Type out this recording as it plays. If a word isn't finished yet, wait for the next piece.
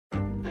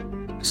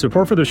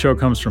Support for the show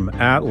comes from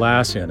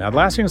Atlassian.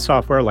 Atlassian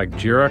software like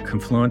Jira,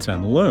 Confluence,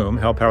 and Loom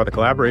help power the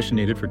collaboration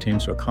needed for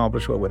teams to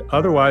accomplish what would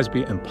otherwise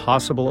be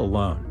impossible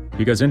alone.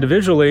 Because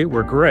individually,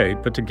 we're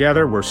great, but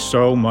together, we're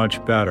so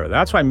much better.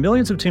 That's why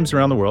millions of teams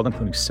around the world,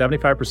 including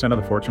 75%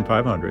 of the Fortune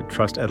 500,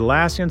 trust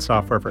Atlassian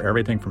software for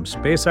everything from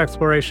space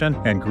exploration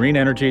and green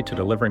energy to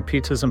delivering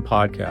pizzas and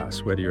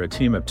podcasts. Whether you're a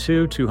team of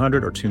 2,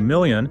 200, or 2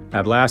 million,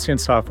 Atlassian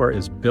software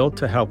is built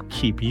to help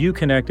keep you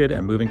connected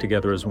and moving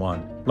together as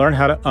one. Learn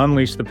how to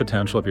unleash the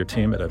potential of your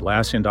team at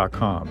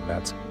Atlassian.com.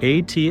 That's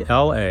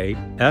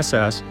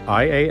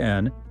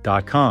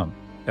Atlassian.com.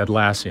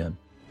 Atlassian.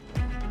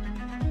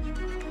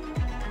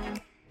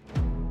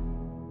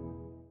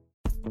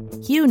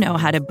 You know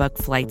how to book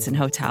flights and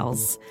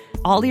hotels.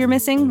 All you're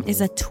missing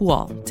is a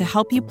tool to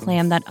help you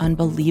plan that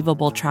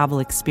unbelievable travel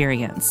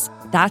experience.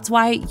 That's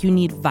why you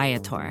need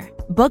Viator.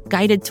 Book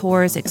guided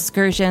tours,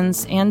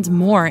 excursions, and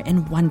more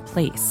in one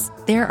place.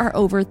 There are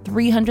over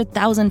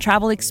 300,000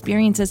 travel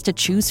experiences to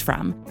choose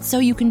from, so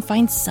you can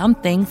find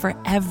something for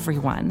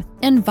everyone.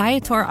 And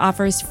Viator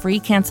offers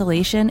free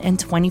cancellation and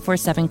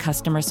 24/7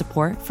 customer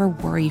support for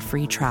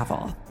worry-free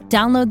travel.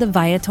 Download the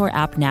Viator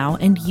app now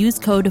and use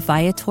code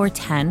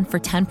Viator10 for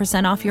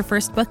 10% off your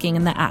first booking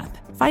in the app.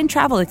 Find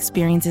travel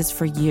experiences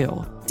for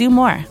you. Do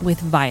more with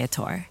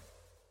Viator.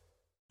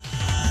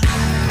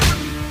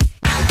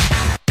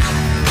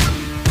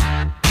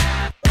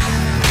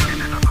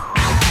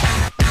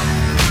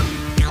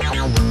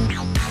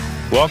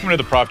 Welcome to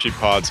the Prop G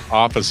Pod's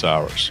Office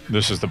Hours.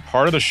 This is the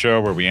part of the show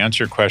where we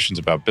answer your questions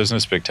about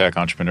business, big tech,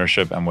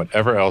 entrepreneurship, and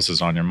whatever else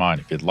is on your mind.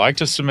 If you'd like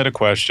to submit a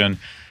question,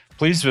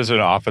 please visit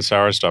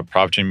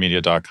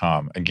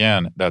officehours.propgmedia.com.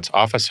 Again, that's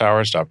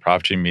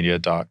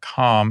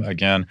officehours.propgmedia.com.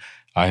 Again,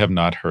 I have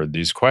not heard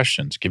these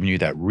questions, giving you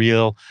that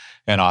real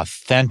and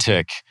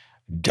authentic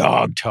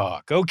dog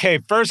talk. Okay,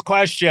 first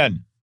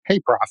question. Hey,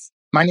 Prof.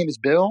 My name is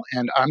Bill,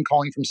 and I'm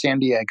calling from San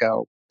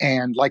Diego.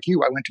 And like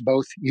you, I went to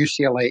both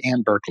UCLA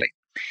and Berkeley.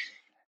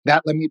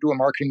 That led me to a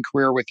marketing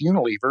career with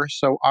Unilever,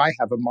 so I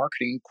have a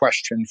marketing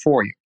question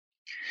for you.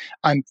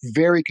 I'm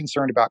very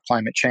concerned about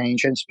climate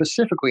change and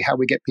specifically how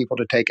we get people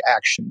to take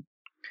action.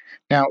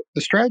 Now,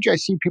 the strategy I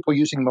see people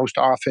using most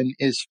often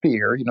is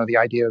fear, the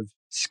idea of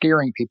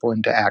scaring people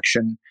into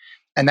action,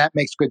 and that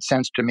makes good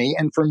sense to me.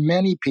 And for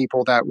many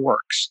people, that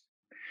works.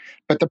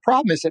 But the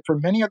problem is that for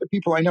many other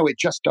people I know, it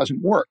just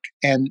doesn't work.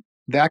 And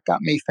that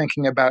got me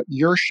thinking about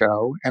your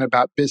show and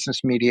about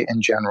business media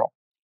in general.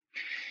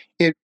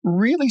 It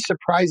really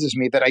surprises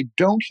me that I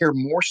don't hear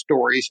more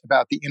stories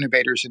about the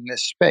innovators in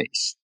this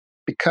space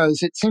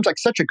because it seems like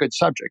such a good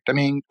subject. I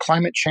mean,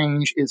 climate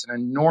change is an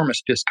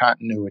enormous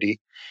discontinuity.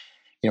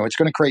 It's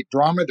going to create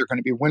drama. There are going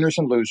to be winners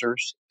and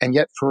losers. And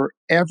yet for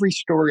every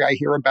story I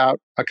hear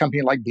about a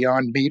company like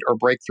Beyond Meat or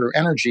Breakthrough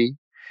Energy,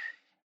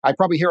 I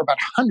probably hear about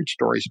 100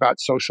 stories about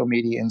social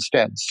media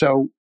instead.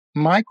 So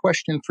my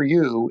question for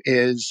you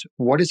is,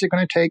 what is it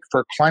going to take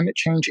for climate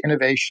change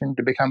innovation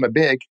to become a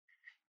big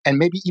and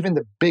maybe even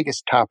the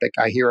biggest topic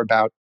I hear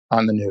about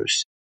on the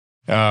news?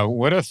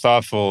 What a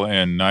thoughtful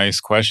and nice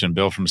question,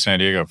 Bill from San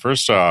Diego.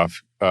 First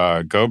off,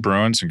 go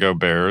Bruins and go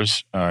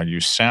Bears. You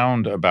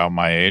sound about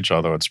my age,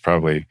 although it's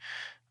probably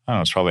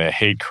a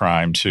hate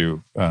crime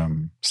to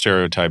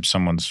stereotype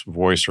someone's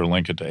voice or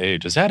link it to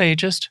age. Is that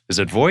ageist? Is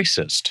it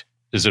voicist?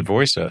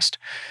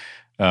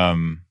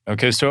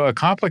 Okay, so a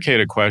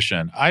complicated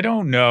question. I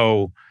don't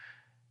know.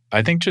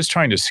 I think just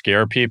trying to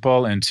scare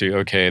people into,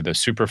 okay, the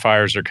super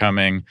fires are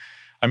coming.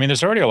 I mean,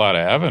 there's already a lot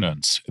of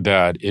evidence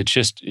that it's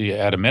just,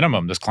 at a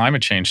minimum, this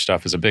climate change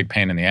stuff is a big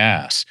pain in the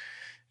ass.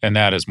 And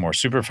that is more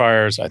super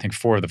fires. I think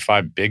 4 of the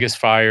 5 biggest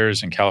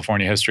fires in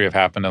California history have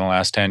happened in the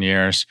last 10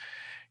 years.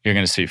 You're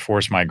going to see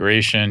forced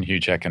migration,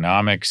 huge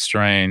economic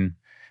strain.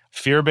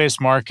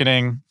 Fear-based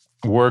marketing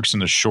works in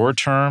the short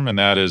term, and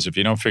that is if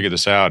you don't figure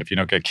this out, if you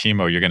don't get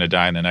chemo, you're going to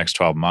die in the next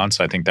 12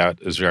 months. I think that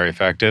is very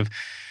effective.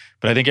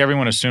 But I think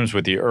everyone assumes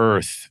with the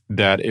Earth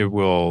that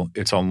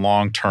it's a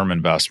long-term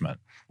investment.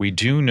 We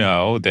do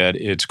know that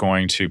it's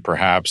going to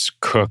perhaps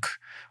cook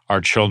our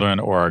children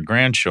or our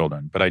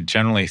grandchildren, but I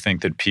generally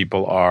think that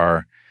people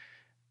are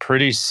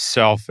pretty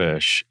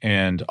selfish.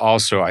 And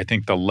also, I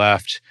think the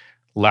left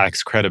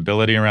lacks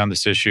credibility around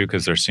this issue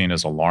because they're seen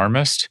as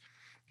alarmist.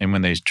 And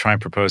when they try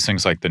and propose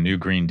things like the new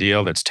Green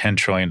Deal that's $10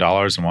 trillion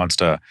and wants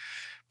to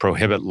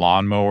prohibit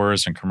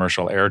lawnmowers and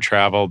commercial air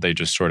travel, they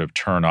just sort of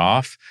turn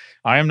off.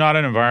 I am not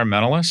an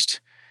environmentalist.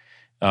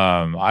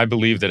 I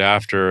believe that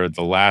after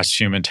the last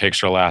human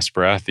takes our last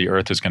breath, the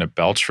Earth is going to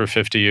belch for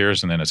 50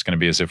 years, and then it's going to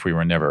be as if we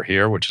were never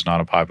here, which is not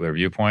a popular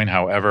viewpoint.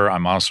 However,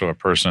 I'm also a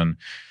person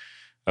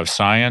of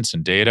science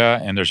and data,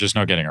 and there's just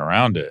no getting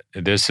around it.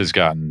 This has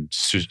gotten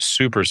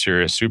super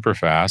serious, super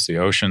fast. The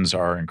oceans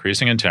are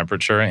increasing in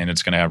temperature, and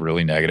it's going to have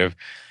really negative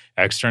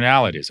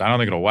externalities. I don't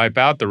think it'll wipe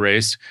out the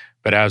race,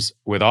 but as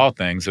with all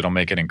things, it'll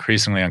make it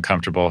increasingly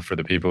uncomfortable for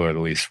the people who are the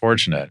least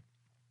fortunate.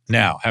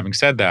 Now, having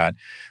said that,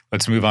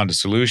 let's move on to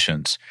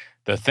solutions.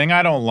 The thing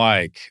I don't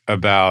like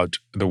about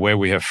the way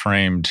we have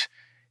framed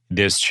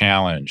this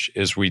challenge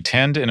is we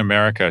tend in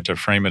America to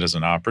frame it as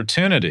an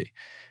opportunity.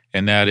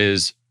 And that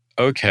is,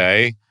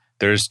 okay,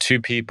 there's two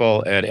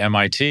people at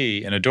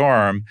MIT in a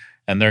dorm,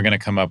 and they're going to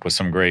come up with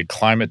some great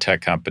climate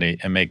tech company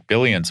and make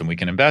billions, and we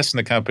can invest in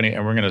the company,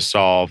 and we're going to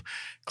solve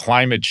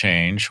climate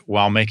change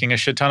while making a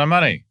shit ton of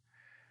money.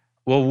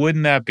 Well,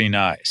 wouldn't that be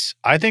nice?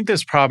 I think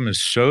this problem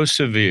is so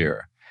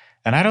severe,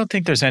 and I don't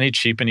think there's any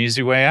cheap and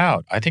easy way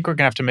out. I think we're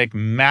going to have to make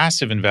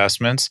massive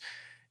investments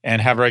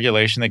and have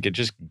regulation that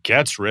just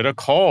gets rid of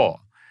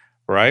coal,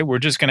 right? We're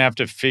just going to have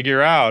to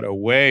figure out a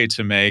way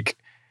to make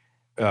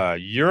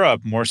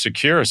Europe more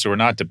secure so we're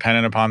not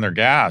dependent upon their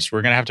gas.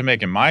 We're going to have to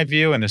make, in my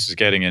view, and this is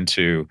getting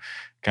into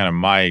kind of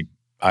my,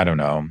 I don't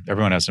know,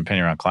 everyone has an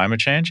opinion around climate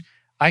change.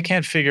 I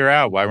can't figure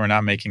out why we're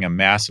not making a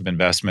massive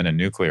investment in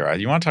nuclear.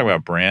 You want to talk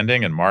about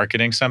branding and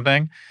marketing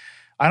something?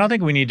 I don't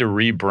think we need to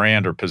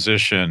rebrand or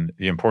position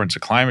the importance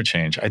of climate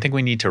change. I think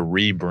we need to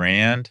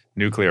rebrand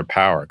nuclear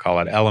power, call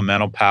it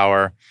elemental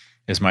power,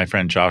 as my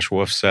friend Josh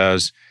Wolf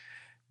says.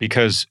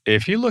 Because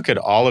if you look at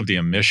all of the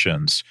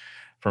emissions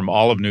from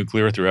all of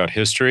nuclear throughout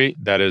history,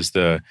 that is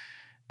the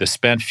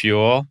spent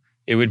fuel,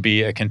 it would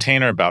be a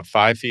container about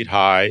 5 feet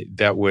high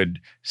that would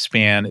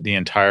span the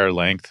entire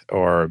length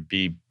or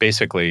be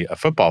basically a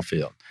football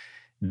field.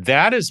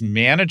 That is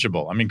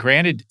manageable. I mean,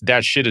 granted,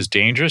 that shit is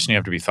dangerous and you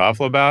have to be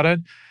thoughtful about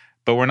it,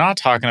 but we're not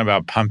talking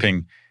about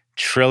pumping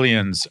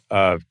trillions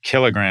of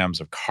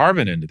kilograms of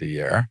carbon into the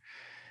air.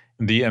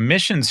 The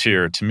emissions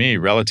here, to me,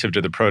 relative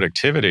to the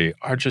productivity,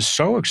 are just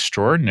so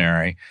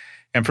extraordinary.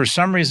 And for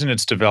some reason,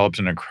 it's developed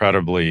an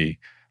incredibly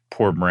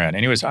poor brand.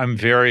 Anyways, I'm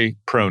very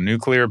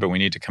pro-nuclear, but we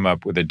need to come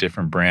up with a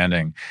different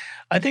branding.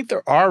 I think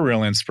there are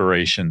real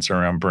inspirations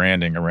around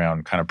branding,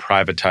 around kind of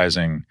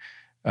privatizing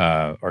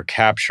or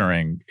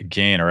capturing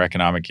gain or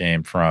economic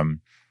gain from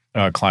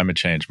climate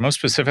change. Most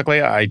specifically,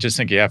 I just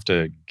think you have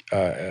to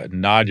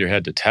nod your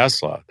head to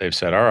Tesla. They've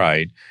said, all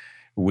right,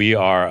 we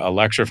are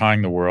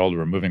electrifying the world.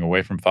 We're moving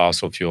away from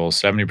fossil fuels.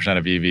 70%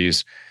 of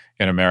EVs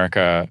in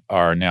America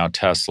are now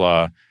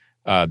Tesla.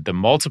 The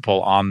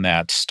multiple on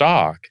that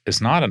stock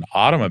is not an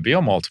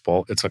automobile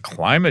multiple. It's a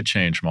climate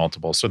change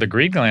multiple. So the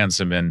greed glands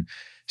have been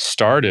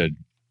started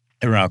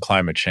around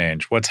climate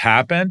change. What's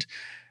happened?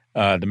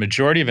 The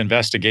majority of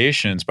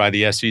investigations by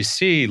the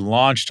SEC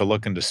launched to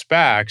look into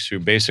SPACs, who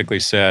basically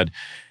said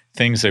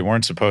things they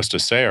weren't supposed to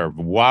say are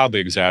wildly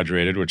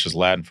exaggerated, which is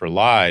Latin for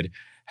lied,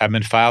 have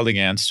been filed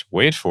against,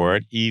 wait for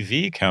it,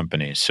 EV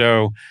companies.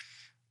 So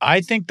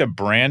I think the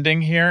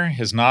branding here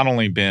has not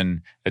only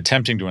been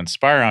attempting to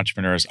inspire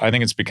entrepreneurs, I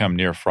think it's become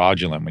near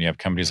fraudulent when you have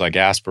companies like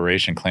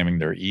Aspiration claiming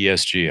they're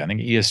ESG. I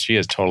think ESG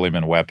has totally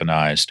been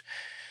weaponized.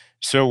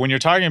 So when you're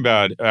talking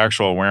about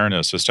actual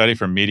awareness, a study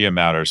from Media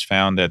Matters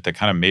found that the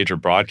kind of major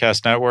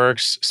broadcast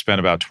networks spent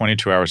about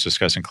 22 hours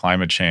discussing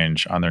climate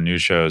change on their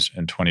news shows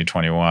in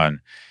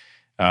 2021.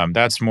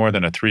 That's more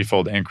than a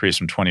threefold increase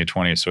from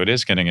 2020. So it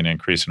is getting an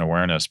increase in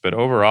awareness. But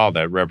overall,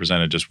 that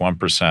represented just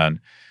 1%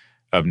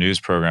 of news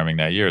programming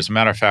that year. As a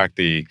matter of fact,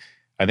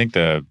 I think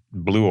the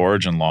Blue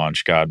Origin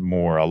launch got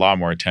a lot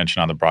more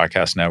attention on the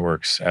broadcast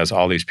networks as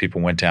all these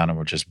people went down and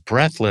were just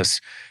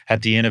breathless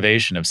at the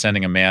innovation of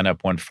sending a man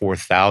up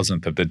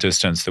 1/4000th of the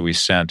distance that we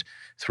sent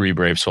 3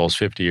 brave souls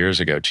 50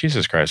 years ago.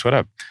 Jesus Christ, what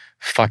a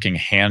fucking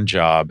hand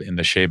job in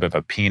the shape of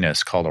a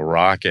penis called a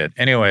rocket.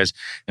 Anyways,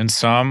 in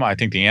sum, I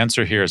think the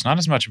answer here is not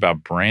as much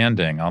about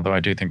branding, although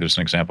I do think there's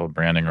an example of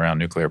branding around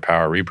nuclear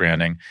power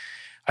rebranding.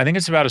 I think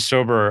it's about a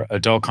sober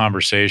adult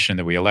conversation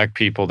that we elect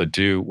people to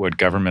do what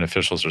government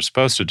officials are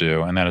supposed to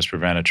do, and that is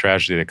prevent a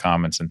tragedy that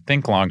comes, and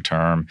think long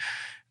term and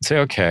say,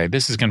 okay,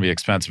 this is going to be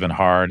expensive and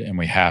hard, and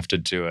we have to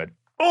do it.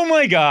 Oh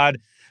my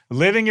God,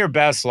 living your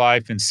best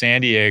life in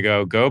San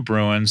Diego. Go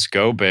Bruins,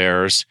 go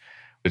Bears.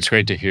 It's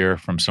great to hear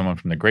from someone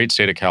from the great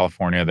state of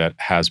California that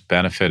has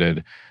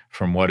benefited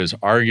from what is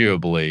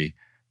arguably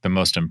the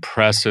most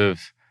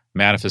impressive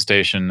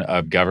manifestation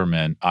of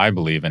government, I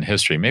believe, in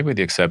history, maybe with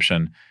the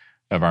exception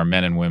of our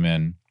men and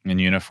women in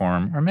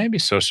uniform, or maybe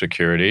Social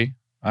Security,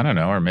 I don't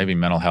know, or maybe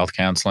mental health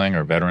counseling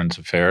or Veterans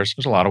Affairs.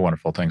 There's a lot of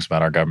wonderful things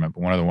about our government,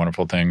 but one of the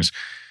wonderful things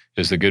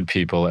is the good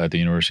people at the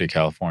University of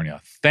California.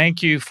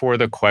 Thank you for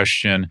the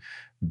question,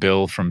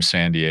 Bill from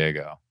San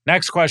Diego.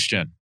 Next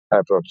question. Hi,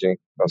 Prof. G.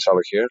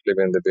 Gonzalo here,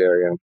 living in the Bay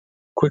Area.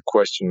 Quick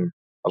question,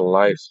 a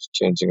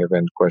life-changing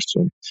event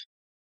question.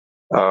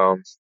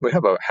 We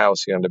have a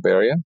house here in the Bay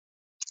Area,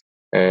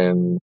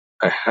 and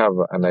I have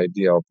an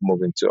idea of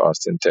moving to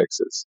Austin,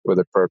 Texas, with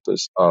the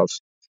purpose of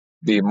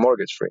being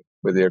mortgage-free.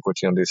 With the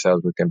equity on this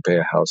house, we can pay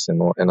a house in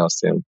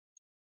Austin,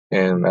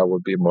 and I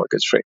will be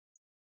mortgage-free.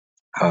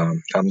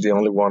 I'm the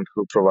only one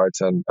who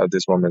provides at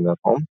this moment at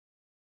home.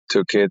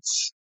 2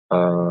 kids,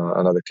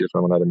 another kid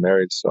from another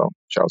marriage, so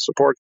child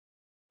support.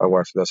 My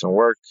wife doesn't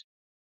work.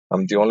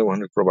 I'm the only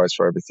one who provides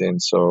for everything,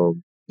 so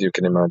you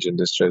can imagine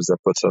the stress that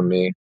puts on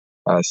me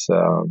as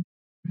the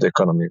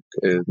economy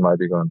might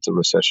be going to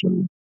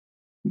recession.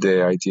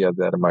 The idea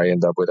that I might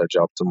end up with a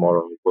job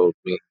tomorrow will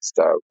mean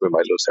that we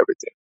might lose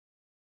everything.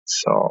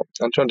 So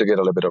I'm trying to get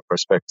a little bit of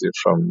perspective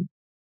from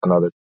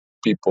another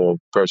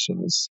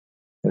persons,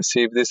 and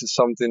see if this is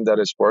something that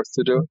is worth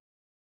to do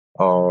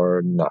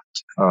or not.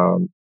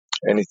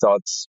 Any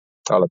thoughts?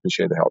 I'll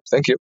appreciate the help.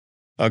 Thank you.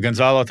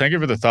 Gonzalo, thank you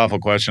for the thoughtful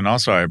question.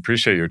 Also, I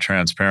appreciate your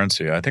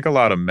transparency. I think a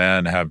lot of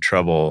men have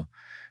trouble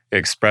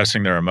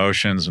expressing their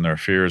emotions and their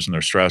fears and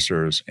their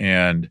stressors.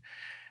 And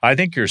I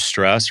think your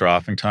stress, or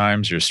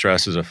oftentimes your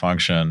stress, is a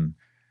function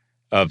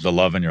of the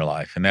love in your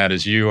life. And that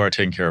is, you are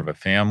taking care of a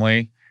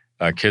family,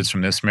 kids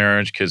from this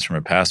marriage, kids from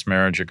a past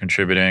marriage are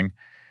contributing.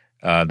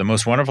 The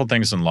most wonderful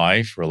things in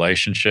life,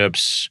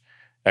 relationships,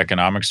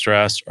 economic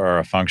stress, are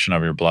a function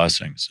of your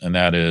blessings. And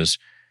that is,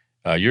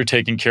 you're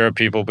taking care of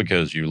people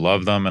because you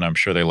love them, and I'm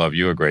sure they love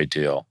you a great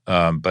deal.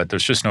 But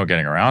there's just no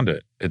getting around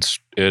it.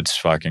 It's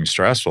fucking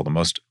stressful. The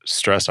most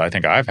stress I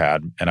think I've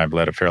had, and I've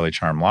led a fairly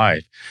charmed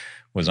life,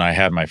 was when I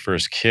had my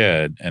first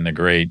kid and the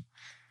great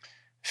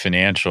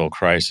financial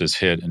crisis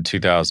hit in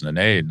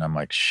 2008. And I'm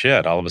like,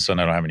 shit, all of a sudden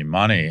I don't have any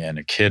money. And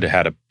a kid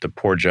had the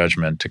poor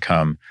judgment to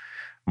come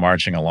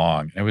marching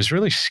along. It was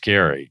really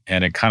scary.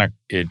 And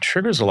it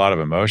triggers a lot of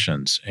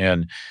emotions.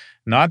 And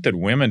not that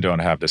women don't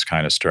have this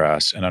kind of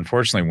stress. And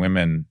unfortunately,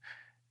 women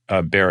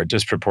bear a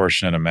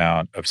disproportionate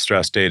amount of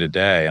stress day to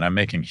day. And I'm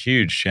making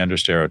huge gender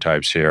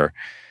stereotypes here.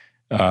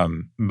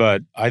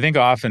 But I think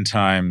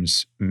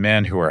oftentimes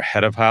men who are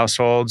head of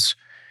households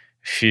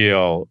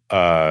feel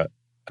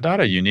not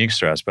a unique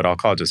stress, but I'll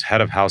call it just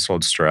head of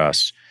household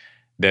stress,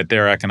 that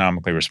they're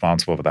economically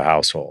responsible for the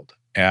household.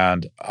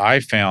 And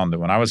I found that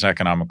when I was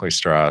economically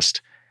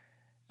stressed,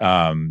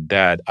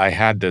 that I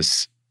had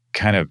this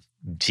kind of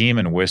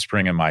demon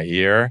whispering in my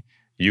ear,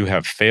 you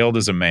have failed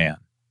as a man,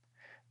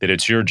 that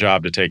it's your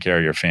job to take care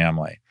of your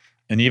family.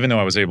 And even though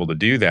I was able to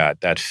do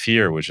that, that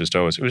fear was just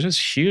always, it was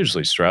just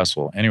hugely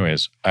stressful.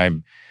 Anyways, I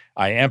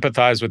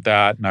empathize with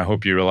that. And I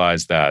hope you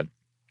realize that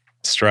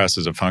stress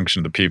is a function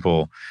of the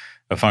people,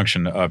 a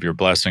function of your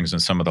blessings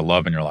and some of the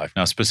love in your life.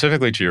 Now,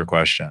 specifically to your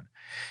question.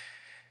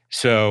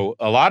 So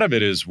a lot of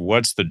it is,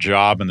 what's the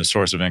job and the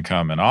source of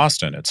income in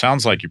Austin? It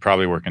sounds like you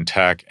probably work in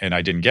tech, and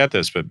I didn't get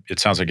this, but it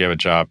sounds like you have a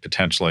job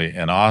potentially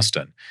in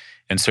Austin.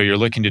 And so you're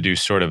looking to do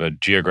sort of a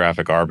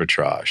geographic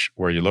arbitrage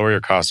where you lower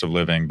your cost of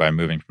living by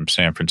moving from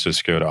San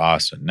Francisco to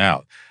Austin.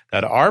 Now,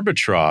 that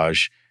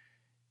arbitrage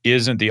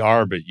isn't the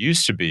arb it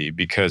used to be,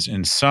 because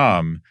in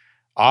some,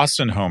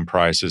 Austin home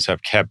prices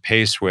have kept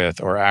pace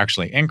with or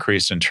actually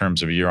increased in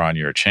terms of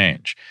year-on-year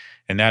change.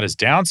 And that is,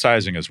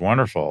 downsizing is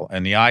wonderful.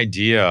 And the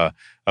idea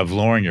of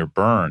lowering your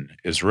burn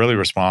is really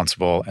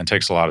responsible and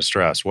takes a lot of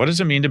stress. What does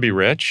it mean to be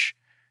rich?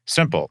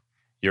 Simple.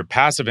 Your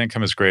passive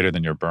income is greater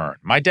than your burn.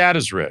 My dad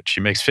is rich.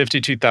 He makes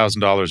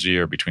 $52,000 a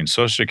year between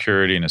Social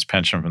Security and his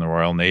pension from the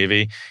Royal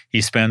Navy.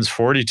 He spends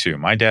 $42,000.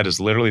 My dad is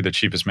literally the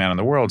cheapest man in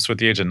the world. So at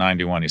the age of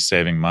 91, he's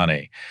saving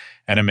money.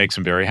 And it makes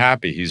him very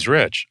happy. He's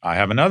rich. I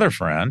have another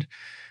friend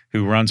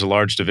who runs a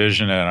large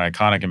division at an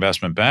iconic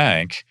investment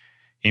bank.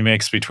 He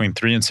makes between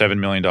 $3 and $7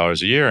 million a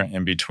year,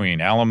 and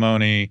between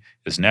alimony,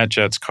 his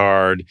NetJets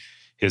card,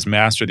 his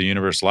Master of the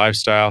Universe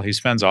lifestyle, he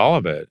spends all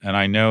of it. And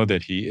I know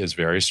that he is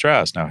very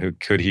stressed. Now,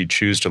 could he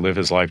choose to live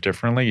his life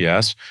differently?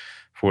 Yes.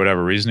 For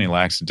whatever reason, he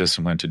lacks the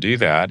discipline to do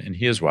that, and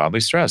he is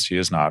wildly stressed. He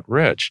is not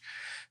rich.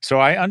 So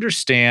I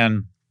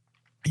understand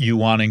you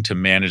wanting to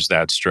manage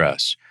that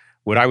stress.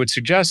 What I would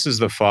suggest is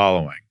the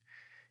following.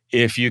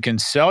 If you can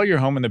sell your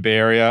home in the Bay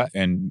Area,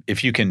 and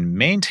if you can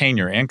maintain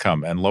your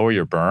income and lower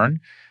your burn,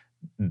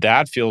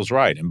 that feels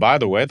right. And by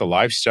the way, the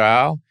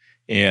lifestyle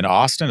in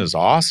Austin is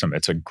awesome.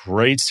 It's a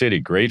great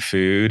city, great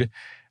food,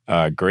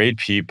 great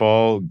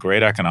people,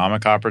 great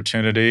economic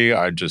opportunity.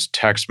 I just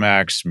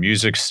Tex-Mex,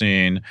 music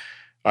scene.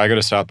 I go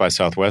to South by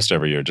Southwest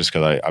every year just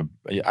because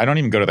I don't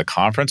even go to the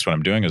conference. What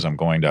I'm doing is I'm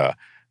going to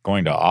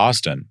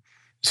Austin.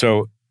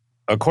 So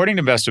according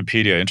to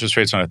Investopedia, interest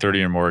rates on a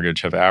 30-year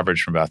mortgage have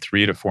averaged from about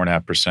 3 to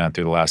 4.5%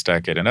 through the last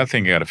decade. Another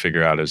thing you got to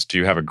figure out is, do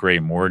you have a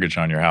great mortgage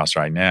on your house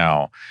right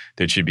now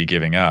that you'd be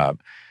giving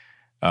up?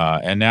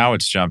 And now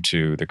it's jumped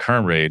to, the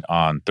current rate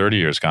on 30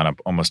 years gone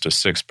up almost to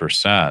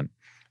 6%.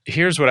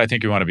 Here's what I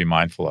think you want to be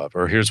mindful of,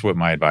 or here's what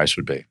my advice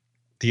would be.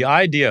 The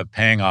idea of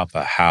paying off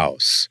a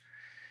house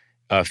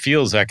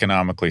feels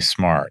economically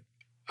smart.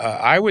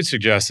 I would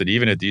suggest that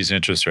even at these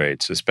interest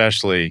rates,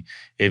 especially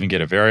even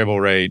get a variable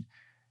rate,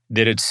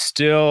 that it's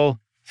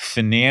still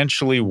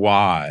financially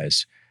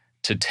wise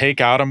to take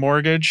out a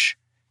mortgage,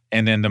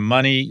 and then the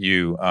money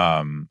you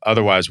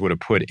otherwise would have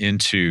put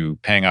into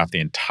paying off the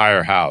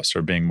entire house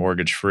or being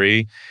mortgage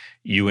free,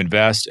 you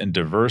invest in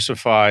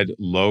diversified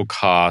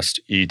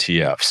low-cost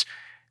ETFs.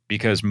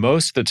 Because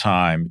most of the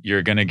time,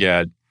 you're going to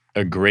get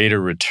a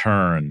greater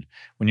return.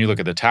 When you look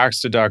at the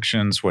tax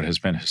deductions, what has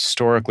been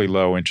historically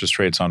low interest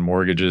rates on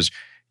mortgages,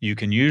 you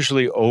can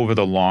usually over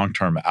the long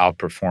term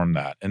outperform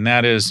that. And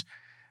that is,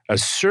 a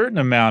certain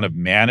amount of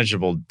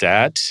manageable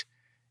debt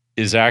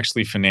is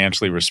actually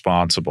financially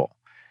responsible.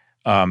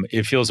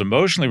 It feels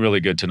emotionally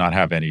really good to not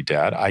have any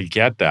debt. I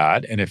get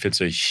that. And if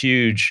it's a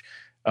huge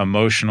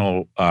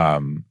emotional,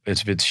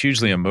 if it's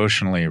hugely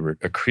emotionally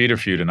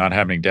accretive for you to not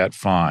have any debt,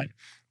 fine.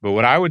 But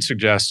what I would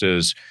suggest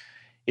is,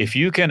 if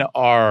you can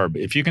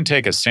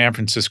take a San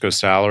Francisco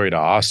salary to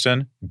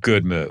Austin,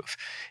 good move.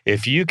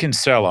 If you can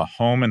sell a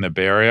home in the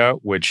Bay Area,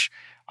 which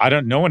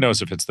no one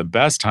knows if it's the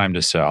best time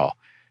to sell,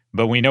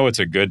 but we know it's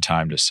a good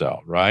time to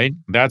sell, right?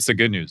 That's the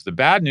good news. The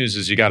bad news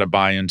is you got to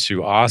buy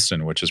into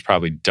Austin, which has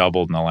probably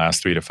doubled in the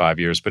last 3 to 5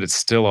 years, but it's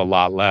still a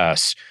lot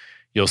less.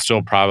 You'll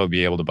still probably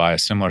be able to buy a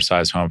similar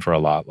size home for a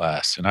lot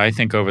less. And I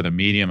think over the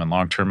medium and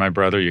long term, my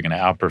brother, you're going to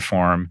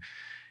outperform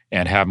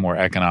and have more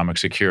economic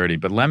security.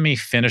 But let me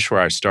finish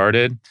where I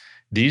started.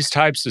 These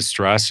types of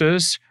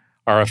stresses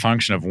are a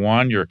function of,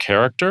 one, your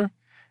character,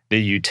 that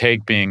you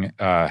take being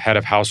head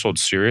of household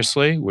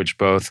seriously, which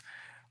both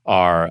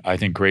are, I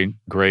think,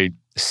 great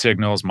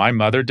signals. My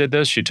mother did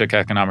this. She took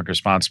economic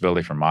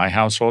responsibility for my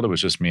household. It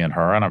was just me and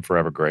her, and I'm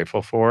forever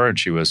grateful for her. And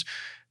she was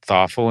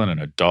thoughtful and an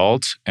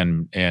adult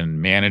and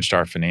managed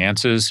our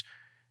finances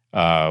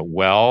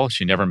well.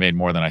 She never made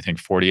more than, I think,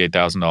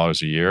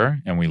 $48,000 a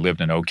year, and we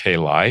lived an okay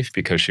life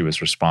because she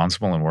was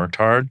responsible and worked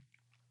hard.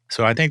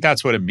 So I think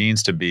that's what it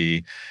means to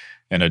be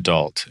an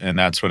adult, and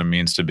that's what it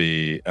means to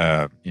be,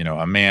 a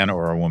man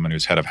or a woman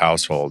who's head of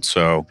household.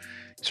 So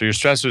your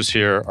stressors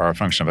here are a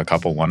function of a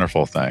couple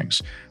wonderful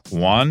things.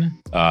 One,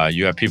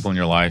 you have people in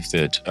your life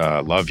that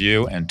love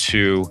you, and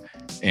two,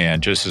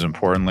 and just as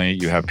importantly,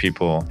 you have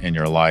people in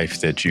your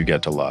life that you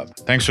get to love.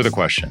 Thanks for the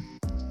question.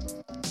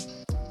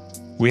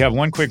 We have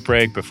one quick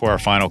break before our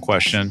final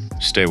question.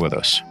 Stay with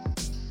us.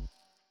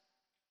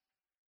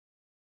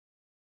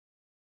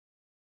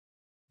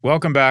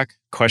 Welcome back.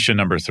 Question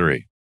number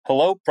 3.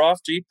 Hello, Prof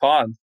G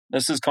Pod.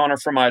 This is Connor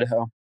from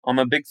Idaho. I'm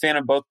a big fan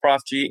of both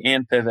Prof G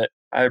and Pivot.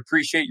 I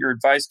appreciate your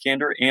advice,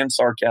 candor, and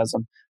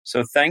sarcasm.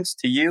 So thanks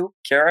to you,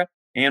 Kara,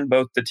 and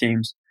both the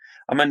teams.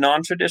 I'm a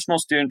non-traditional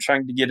student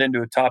trying to get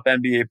into a top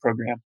MBA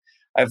program.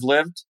 I've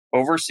lived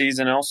overseas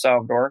in El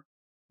Salvador,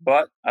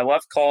 but I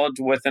left college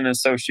with an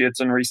associate's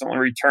and recently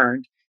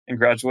returned and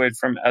graduated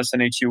from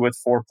SNHU with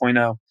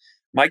 4.0.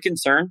 My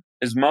concern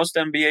is most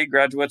MBA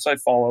graduates I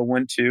follow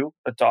went to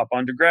a top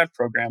undergrad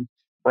program,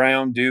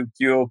 Brown, Duke,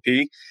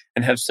 UOP,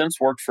 and have since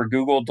worked for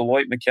Google,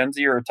 Deloitte,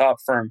 McKinsey, or a top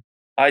firm.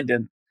 I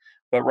didn't,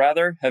 but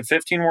rather have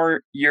 15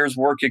 more years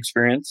work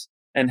experience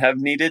and have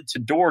needed to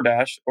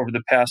DoorDash over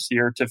the past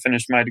year to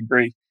finish my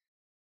degree.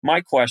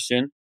 My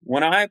question,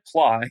 when I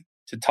apply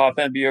to top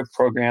MBA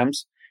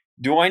programs,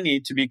 do I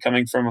need to be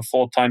coming from a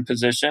full-time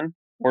position,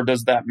 or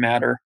does that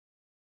matter?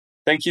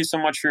 Thank you so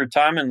much for your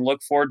time and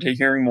look forward to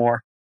hearing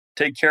more.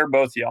 Take care,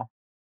 both y'all.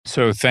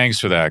 So thanks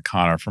for that,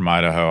 Connor from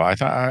Idaho.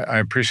 I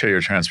appreciate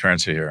your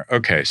transparency here.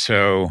 Okay,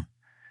 so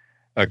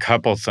a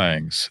couple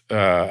things.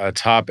 A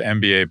top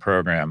MBA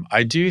program.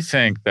 I do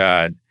think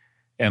that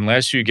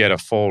unless you get a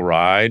full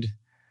ride,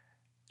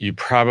 you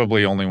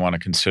probably only want to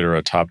consider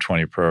a top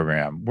 20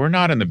 program. We're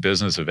not in the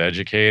business of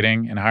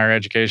educating in higher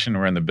education.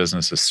 We're in the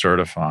business of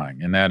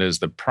certifying. And that is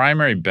the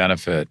primary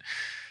benefit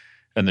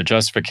and the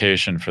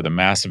justification for the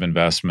massive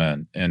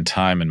investment in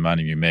time and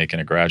money you make in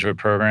a graduate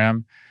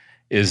program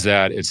is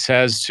that it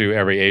says to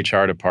every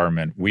HR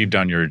department, we've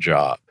done your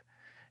job.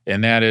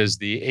 And that is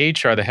the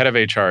head of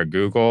HR at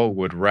Google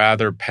would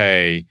rather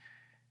pay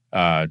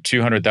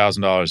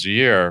 $200,000 a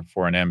year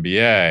for an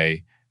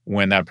MBA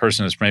when that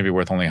person is maybe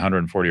worth only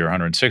 140 or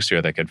 160,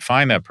 or they could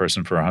find that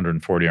person for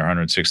 140 or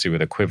 160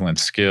 with equivalent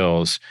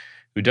skills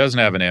who doesn't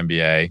have an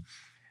MBA,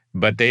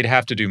 but they'd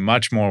have to do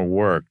much more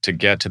work to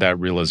get to that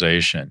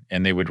realization.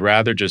 And they would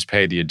rather just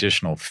pay the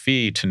additional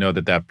fee to know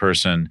that that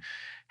person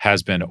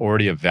has been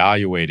already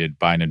evaluated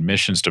by an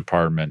admissions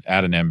department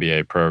at an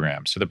MBA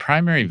program. So the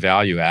primary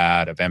value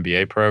add of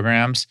MBA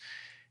programs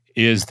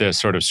is the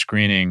sort of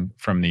screening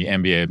from the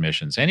MBA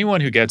admissions.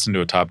 Anyone who gets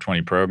into a top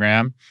 20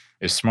 program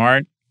is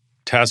smart,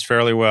 tests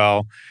fairly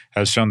well,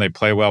 has shown they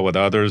play well with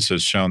others,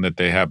 has shown that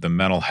they have the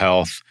mental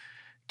health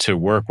to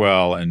work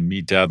well and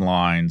meet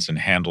deadlines and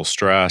handle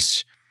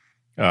stress,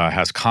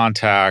 has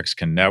contacts,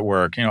 can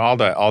network, all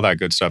that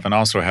good stuff, and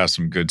also has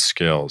some good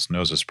skills,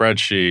 knows a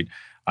spreadsheet,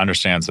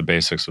 understands the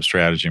basics of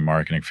strategy,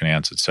 marketing,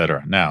 finance, et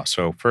cetera. Now,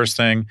 so first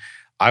thing,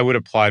 I would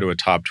apply to a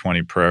top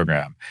 20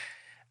 program.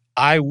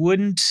 I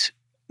wouldn't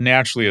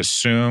naturally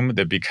assume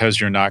that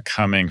because you're not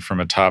coming from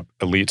a top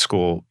elite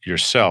school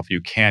yourself, you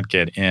can't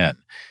get in.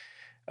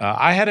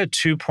 I had a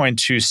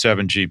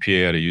 2.27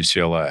 GPA at a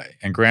UCLA,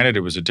 and granted,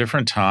 it was a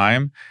different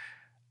time.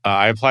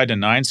 I applied to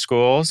 9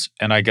 schools,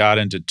 and I got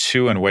into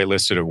 2 and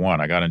waitlisted at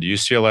 1. I got into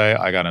UCLA,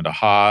 I got into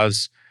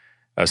Haas,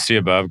 see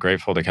above,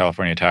 grateful to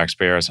California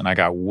taxpayers, and I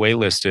got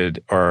waitlisted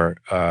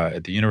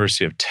at the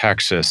University of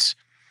Texas,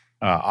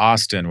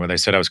 Austin, where they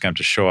said I was going to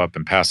have to show up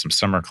and pass some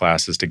summer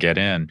classes to get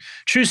in.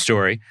 True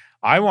story.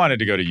 I wanted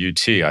to go to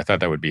UT. I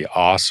thought that would be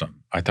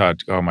awesome. I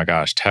thought, oh my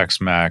gosh,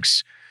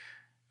 Tex-Mex,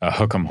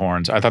 hook 'em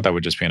horns. I thought that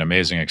would just be an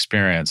amazing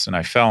experience. And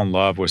I fell in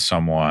love with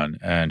someone,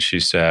 and she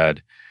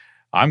said,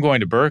 I'm going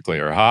to Berkeley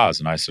or Haas.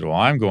 And I said, well,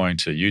 I'm going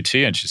to UT.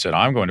 And she said,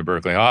 I'm going to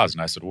Berkeley Haas.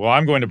 And I said, well,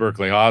 I'm going to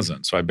Berkeley Haas.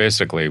 So I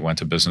basically went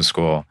to business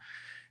school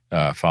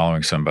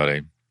following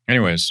somebody.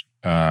 Anyways,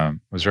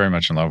 was very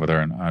much in love with her,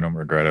 and I don't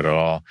regret it at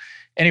all.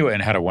 Anyway,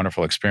 and had a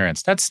wonderful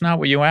experience. That's not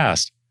what you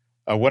asked.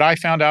 What I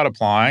found out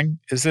applying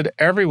is that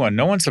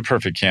no one's a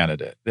perfect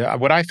candidate.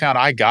 What I found,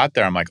 I got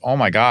there, I'm like, oh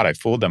my God, I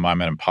fooled them.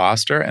 I'm an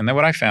imposter. And then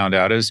what I found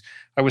out is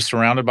I was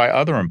surrounded by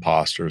other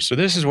imposters. So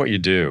this is what you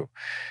do.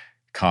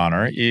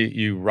 Connor,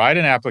 you write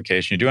an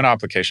application, you do an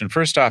application.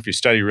 First off, you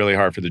study really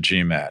hard for the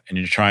GMAT and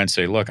you try and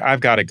say, look,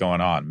 I've got it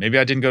going on. Maybe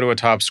I didn't go to a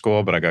top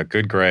school, but I got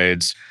good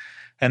grades.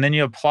 And then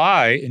you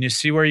apply and you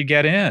see where you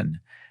get in.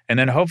 And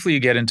then hopefully you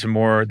get into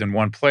more than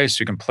one place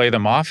so you can play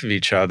them off of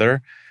each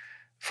other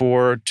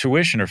for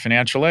tuition or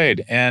financial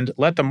aid. And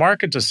let the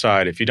market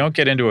decide. If you don't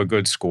get into a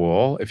good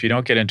school, if you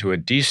don't get into a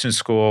decent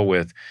school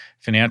with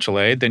financial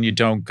aid, then you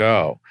don't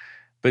go.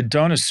 But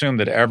don't assume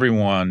that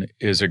everyone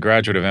is a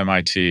graduate of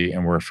MIT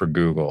and work for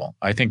Google.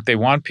 I think they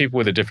want people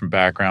with a different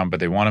background, but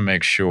they want to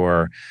make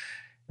sure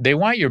they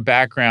want your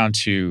background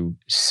to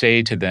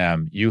say to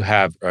them, you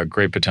have a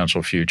great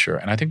potential future.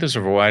 And I think there's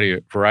a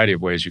variety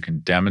of ways you can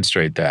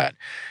demonstrate that.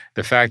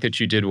 The fact that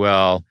you did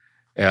well,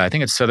 I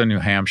think it's Southern New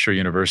Hampshire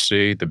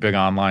University, the big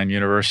online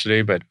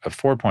university, but a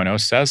 4.0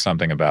 says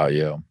something about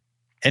you.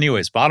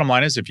 Anyways, bottom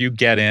line is if you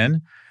get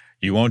in,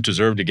 you won't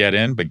deserve to get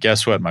in. But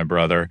guess what, my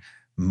brother?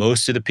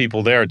 Most of the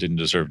people there didn't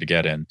deserve to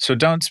get in. So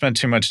don't spend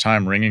too much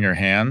time wringing your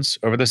hands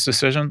over this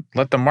decision.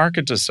 Let the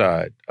market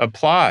decide.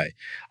 Apply.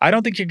 I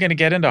don't think you're going to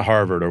get into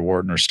Harvard or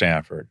Wharton or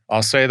Stanford.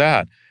 I'll say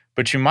that.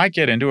 But you might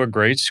get into a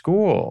great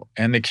school.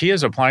 And the key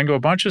is applying to a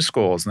bunch of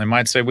schools. And they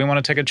might say, we want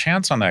to take a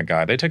chance on that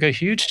guy. They took a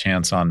huge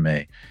chance on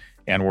me.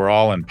 And we're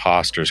all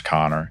imposters,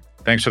 Connor.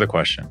 Thanks for the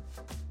question.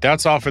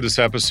 That's all for this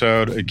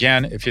episode.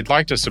 Again, if you'd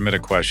like to submit a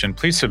question,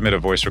 please submit a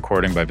voice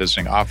recording by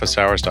visiting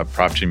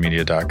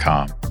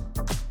officehours.propgmedia.com.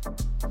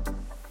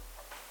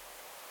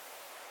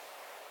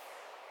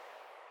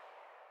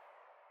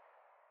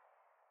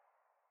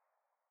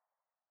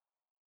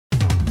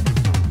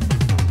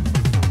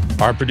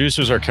 Our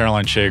producers are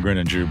Caroline Chagrin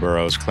and Drew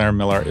Burrows. Claire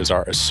Miller is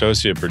our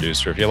associate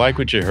producer. If you like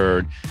what you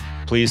heard,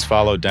 please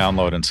follow,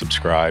 download, and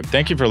subscribe.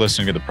 Thank you for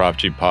listening to the Prop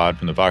G Pod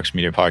from the Vox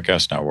Media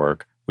Podcast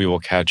Network. We will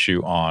catch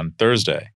you on Thursday.